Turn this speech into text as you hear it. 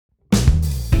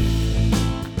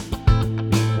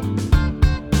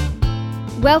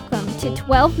Welcome to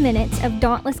 12 minutes of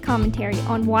dauntless commentary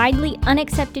on widely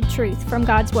unaccepted truth from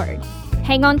God's Word.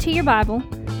 Hang on to your Bible.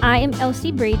 I am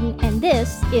Elsie Breeden, and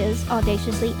this is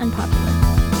Audaciously Unpopular.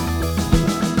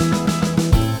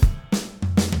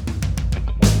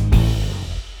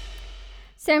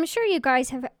 So I'm sure you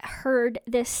guys have heard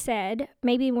this said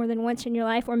maybe more than once in your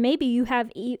life, or maybe you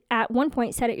have at one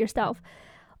point said it yourself.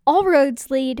 All roads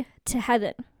lead to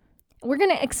heaven. We're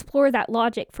going to explore that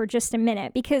logic for just a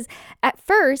minute because at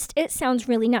first it sounds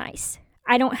really nice.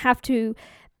 I don't have to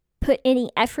put any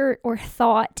effort or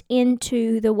thought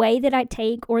into the way that I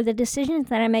take or the decisions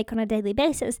that I make on a daily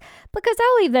basis because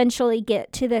I'll eventually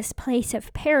get to this place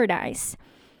of paradise.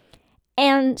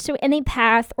 And so any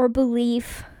path or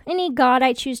belief, any God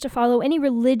I choose to follow, any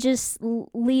religious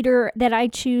leader that I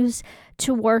choose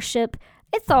to worship,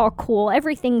 it's all cool.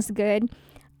 Everything's good.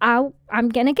 I'm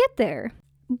going to get there.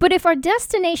 But if our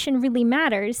destination really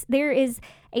matters, there is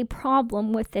a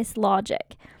problem with this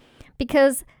logic.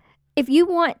 Because if you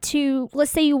want to,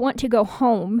 let's say you want to go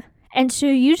home, and so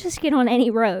you just get on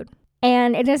any road,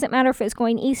 and it doesn't matter if it's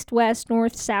going east, west,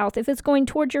 north, south, if it's going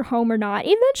towards your home or not,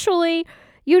 eventually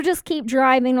you just keep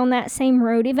driving on that same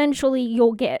road, eventually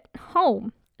you'll get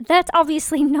home. That's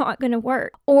obviously not going to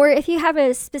work. Or if you have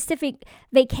a specific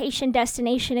vacation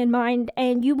destination in mind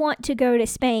and you want to go to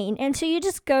Spain, and so you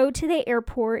just go to the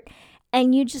airport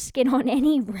and you just get on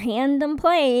any random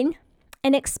plane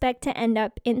and expect to end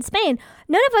up in Spain.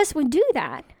 None of us would do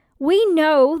that. We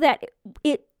know that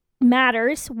it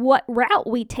matters what route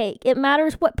we take. It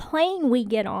matters what plane we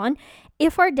get on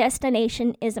if our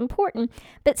destination is important.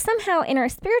 But somehow in our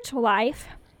spiritual life,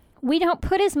 we don't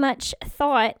put as much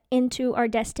thought into our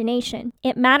destination.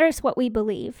 It matters what we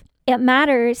believe. It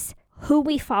matters who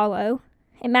we follow.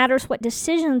 It matters what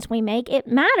decisions we make. It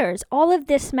matters. All of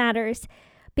this matters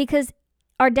because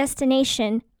our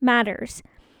destination matters.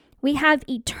 We have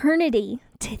eternity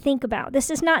to think about.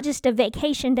 This is not just a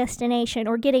vacation destination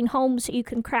or getting home so you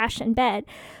can crash in bed.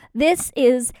 This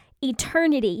is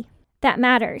eternity that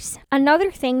matters.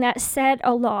 Another thing that's said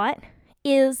a lot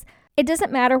is it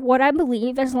doesn't matter what I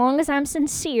believe as long as I'm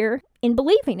sincere in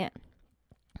believing it.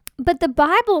 But the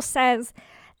Bible says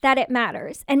that it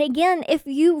matters. And again, if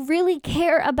you really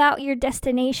care about your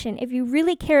destination, if you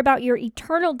really care about your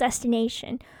eternal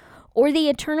destination or the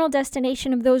eternal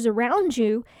destination of those around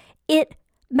you, it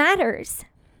matters.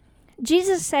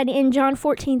 Jesus said in John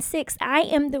 14:6, I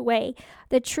am the way,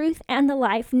 the truth, and the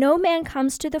life. No man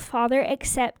comes to the Father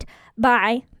except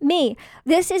by me.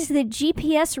 This is the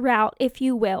GPS route, if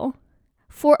you will,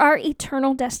 for our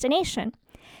eternal destination.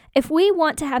 If we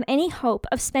want to have any hope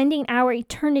of spending our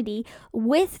eternity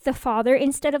with the Father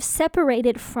instead of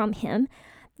separated from Him,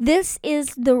 this is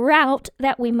the route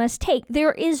that we must take.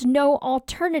 There is no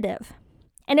alternative.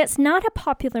 And it's not a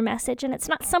popular message, and it's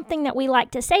not something that we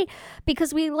like to say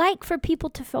because we like for people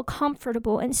to feel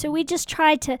comfortable. And so we just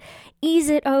try to ease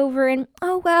it over and,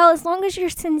 oh, well, as long as you're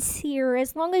sincere,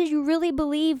 as long as you really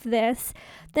believe this,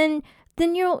 then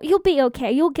you'll be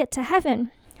okay. You'll get to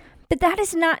heaven. But that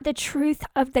is not the truth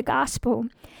of the gospel.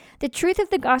 The truth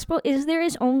of the gospel is there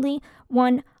is only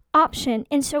one option.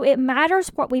 And so it matters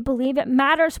what we believe. It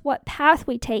matters what path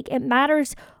we take. It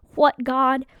matters what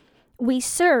God we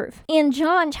serve. In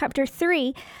John chapter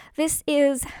 3, this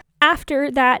is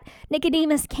after that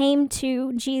Nicodemus came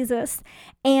to Jesus,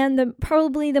 and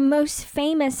probably the most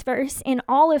famous verse in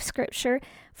all of Scripture,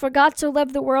 for God so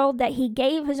loved the world that He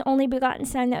gave His only begotten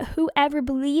Son, that whoever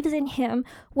believes in Him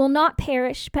will not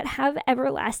perish but have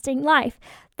everlasting life.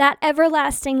 That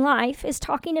everlasting life is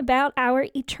talking about our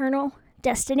eternal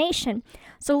destination.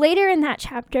 So later in that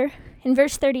chapter, in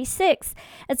verse 36,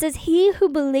 it says, He who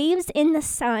believes in the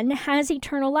Son has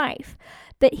eternal life,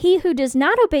 but he who does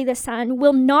not obey the Son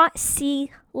will not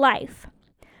see life,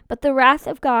 but the wrath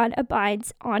of God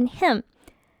abides on him.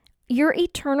 Your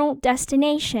eternal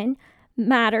destination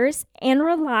matters and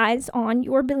relies on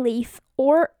your belief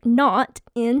or not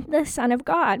in the Son of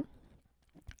God.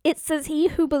 It says, He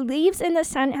who believes in the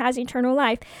Son has eternal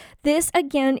life. This,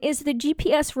 again, is the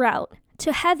GPS route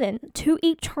to heaven, to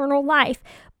eternal life,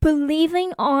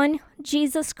 believing on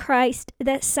Jesus Christ,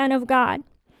 the Son of God,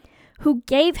 who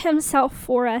gave Himself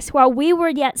for us while we were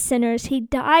yet sinners. He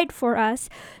died for us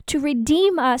to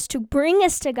redeem us, to bring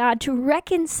us to God, to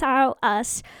reconcile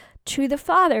us to the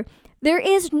Father. There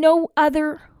is no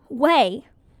other way.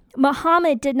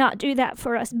 Muhammad did not do that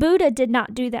for us. Buddha did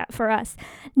not do that for us.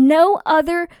 No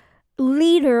other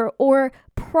leader or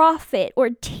prophet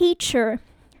or teacher,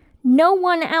 no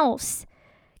one else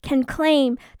can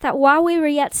claim that while we were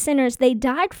yet sinners, they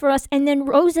died for us and then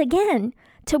rose again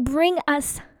to bring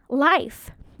us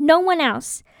life. No one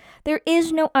else. There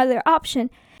is no other option.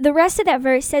 the rest of that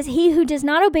verse says, he who does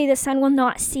not obey the Son will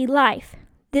not see life.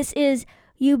 This is,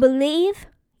 you believe,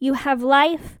 you have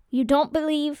life. You don't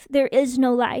believe, there is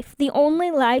no life. The only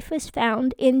life is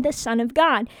found in the Son of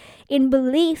God, in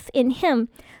belief in him.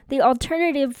 The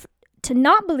alternative to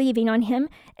not believing on him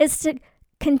is to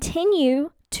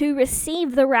continue to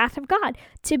receive the wrath of God,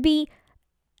 to be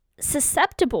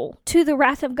susceptible to the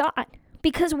wrath of God,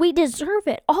 because we deserve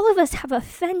it. All of us have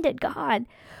offended God.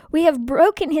 We have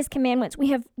broken his commandments. We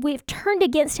have turned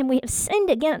against him. We have sinned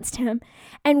against him.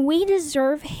 And we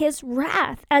deserve his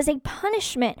wrath as a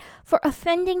punishment for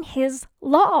offending his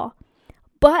law.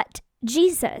 But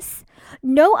Jesus,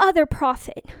 no other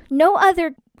prophet, no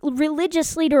other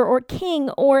religious leader or king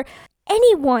or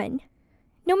anyone,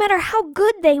 no matter how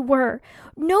good they were,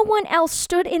 no one else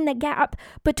stood in the gap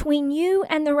between you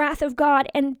and the wrath of God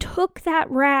and took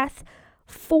that wrath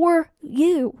for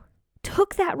you.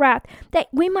 Took that wrath that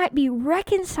we might be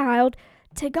reconciled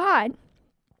to God.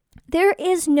 There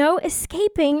is no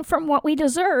escaping from what we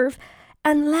deserve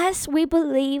unless we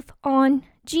believe on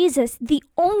Jesus. The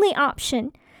only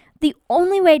option, the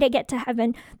only way to get to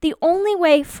heaven, the only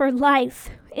way for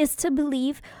life is to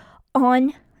believe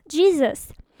on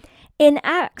Jesus. In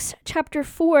Acts chapter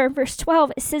 4, verse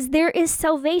 12, it says, there is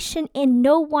salvation in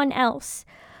no one else.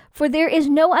 For there is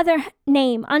no other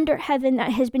name under heaven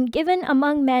that has been given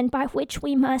among men by which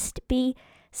we must be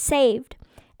saved.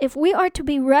 If we are to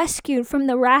be rescued from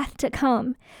the wrath to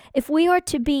come, if we are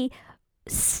to be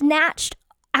snatched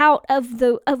out of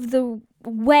the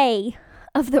way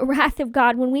of the wrath of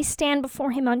God when we stand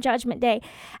before him on Judgment Day,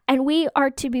 and we are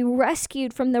to be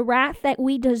rescued from the wrath that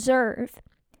we deserve,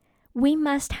 we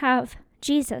must have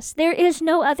Jesus. There is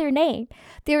no other name.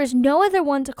 There is no other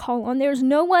one to call on. There's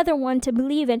no other one to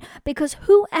believe in, because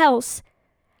who else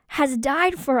has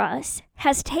died for us,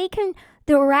 has taken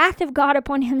the wrath of God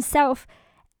upon himself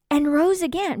and rose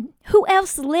again? Who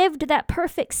else lived that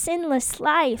perfect, sinless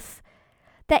life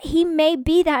that he may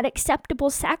be that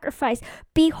acceptable sacrifice?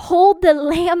 Behold the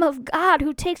Lamb of God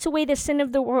who takes away the sin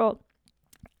of the world.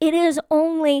 It is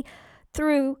only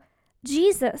through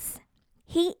Jesus.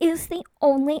 He is the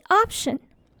only option.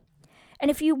 And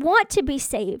if you want to be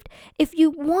saved, if you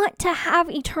want to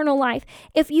have eternal life,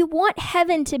 if you want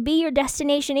heaven to be your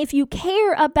destination, if you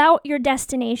care about your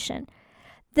destination,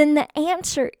 then the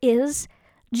answer is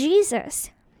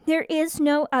Jesus. There is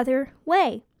no other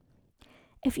way.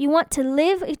 If you want to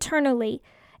live eternally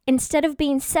instead of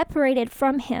being separated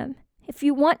from him, if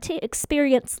you want to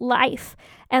experience life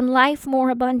and life more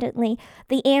abundantly,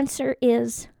 the answer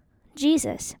is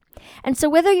Jesus. And so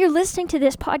whether you're listening to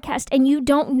this podcast and you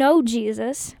don't know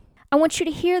Jesus, I want you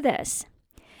to hear this.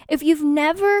 If you've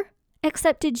never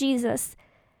accepted Jesus,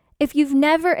 if you've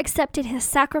never accepted his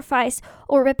sacrifice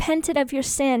or repented of your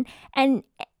sin and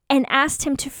asked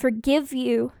him to forgive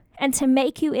you and to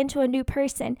make you into a new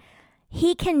person,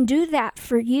 he can do that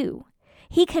for you.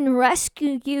 He can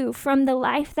rescue you from the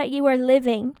life that you are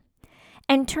living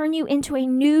and turn you into a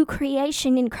new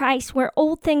creation in Christ, where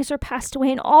old things are passed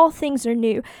away and all things are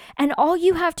new. And all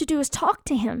you have to do is talk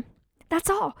to him. That's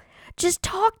all. Just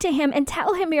talk to him and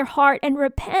tell him your heart and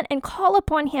repent and call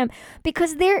upon him,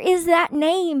 because there is that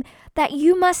name that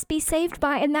you must be saved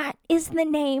by, and that is the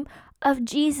name of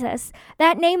Jesus.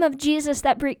 That name of Jesus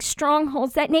that breaks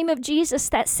strongholds, that name of Jesus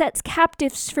that sets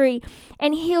captives free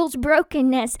and heals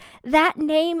brokenness, that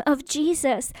name of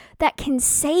Jesus that can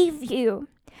save you.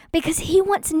 Because he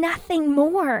wants nothing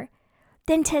more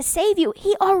than to save you.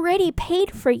 He already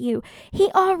paid for you.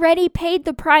 He already paid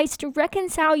the price to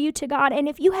reconcile you to God. And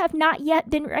if you have not yet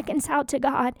been reconciled to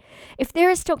God, if there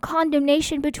is still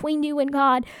condemnation between you and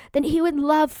God, then he would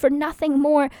love for nothing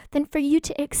more than for you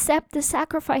to accept the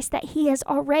sacrifice that he has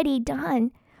already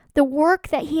done, the work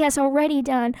that he has already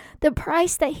done, the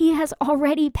price that he has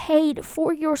already paid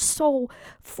for your soul,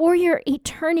 for your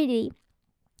eternity.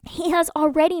 He has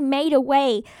already made a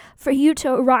way for you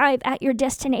to arrive at your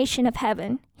destination of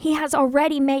heaven. He has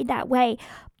already made that way,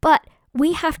 but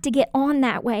we have to get on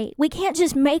that way. We can't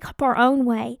just make up our own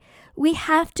way. We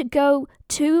have to go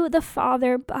to the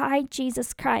Father by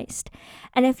Jesus Christ.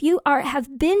 And if you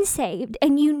have been saved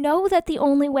and you know that the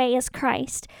only way is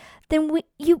Christ, then we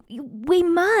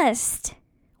must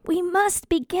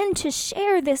begin to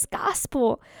share this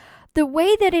gospel the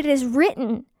way that it is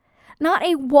written. Not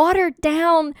a watered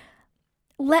down,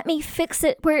 let me fix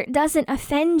it where it doesn't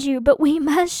offend you, but we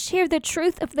must share the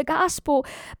truth of the gospel,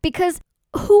 because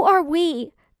who are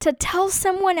we to tell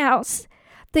someone else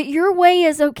that your way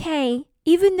is okay,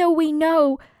 even though we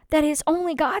know that it's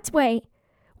only God's way?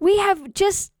 We have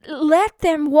just let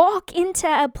them walk into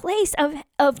a place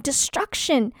of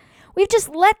destruction We've just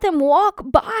let them walk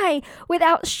by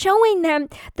without showing them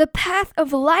the path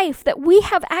of life that we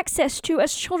have access to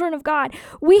as children of God.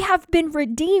 We have been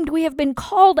redeemed. We have been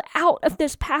called out of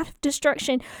this path of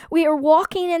destruction. We are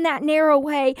walking in that narrow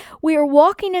way. We are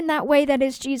walking in that way that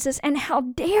is Jesus. And how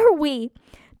dare we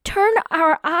turn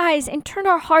our eyes and turn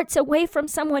our hearts away from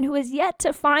someone who is yet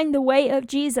to find the way of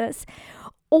Jesus,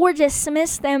 or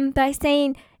dismiss them by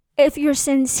saying, if you're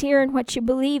sincere in what you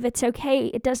believe, it's okay.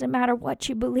 It doesn't matter what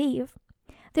you believe.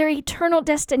 Their eternal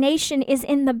destination is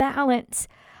in the balance.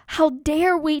 How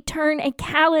dare we turn a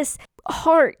callous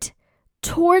heart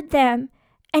toward them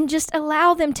and just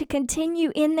allow them to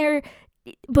continue in their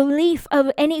belief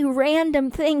of any random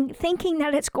thing, thinking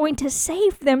that it's going to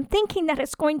save them, thinking that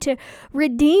it's going to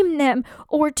redeem them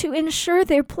or to ensure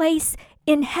their place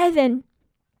in heaven.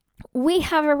 We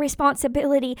have a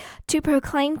responsibility to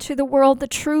proclaim to the world the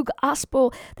true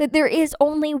gospel, that there is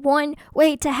only one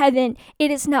way to heaven. It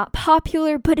is not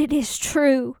popular, but it is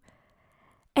true.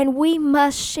 And we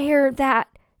must share that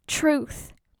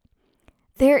truth.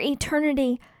 Their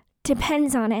eternity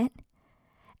depends on it.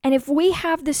 And if we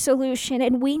have the solution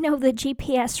and we know the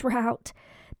GPS route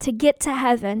to get to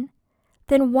heaven,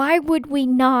 then why would we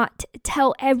not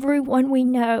tell everyone we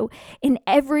know in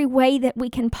every way that we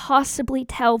can possibly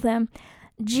tell them,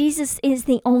 Jesus is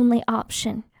the only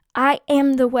option. I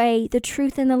am the way, the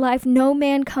truth, and the life. No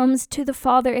man comes to the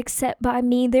Father except by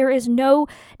me. There is no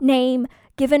name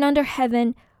given under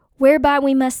heaven whereby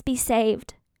we must be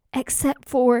saved except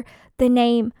for the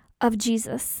name of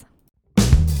Jesus.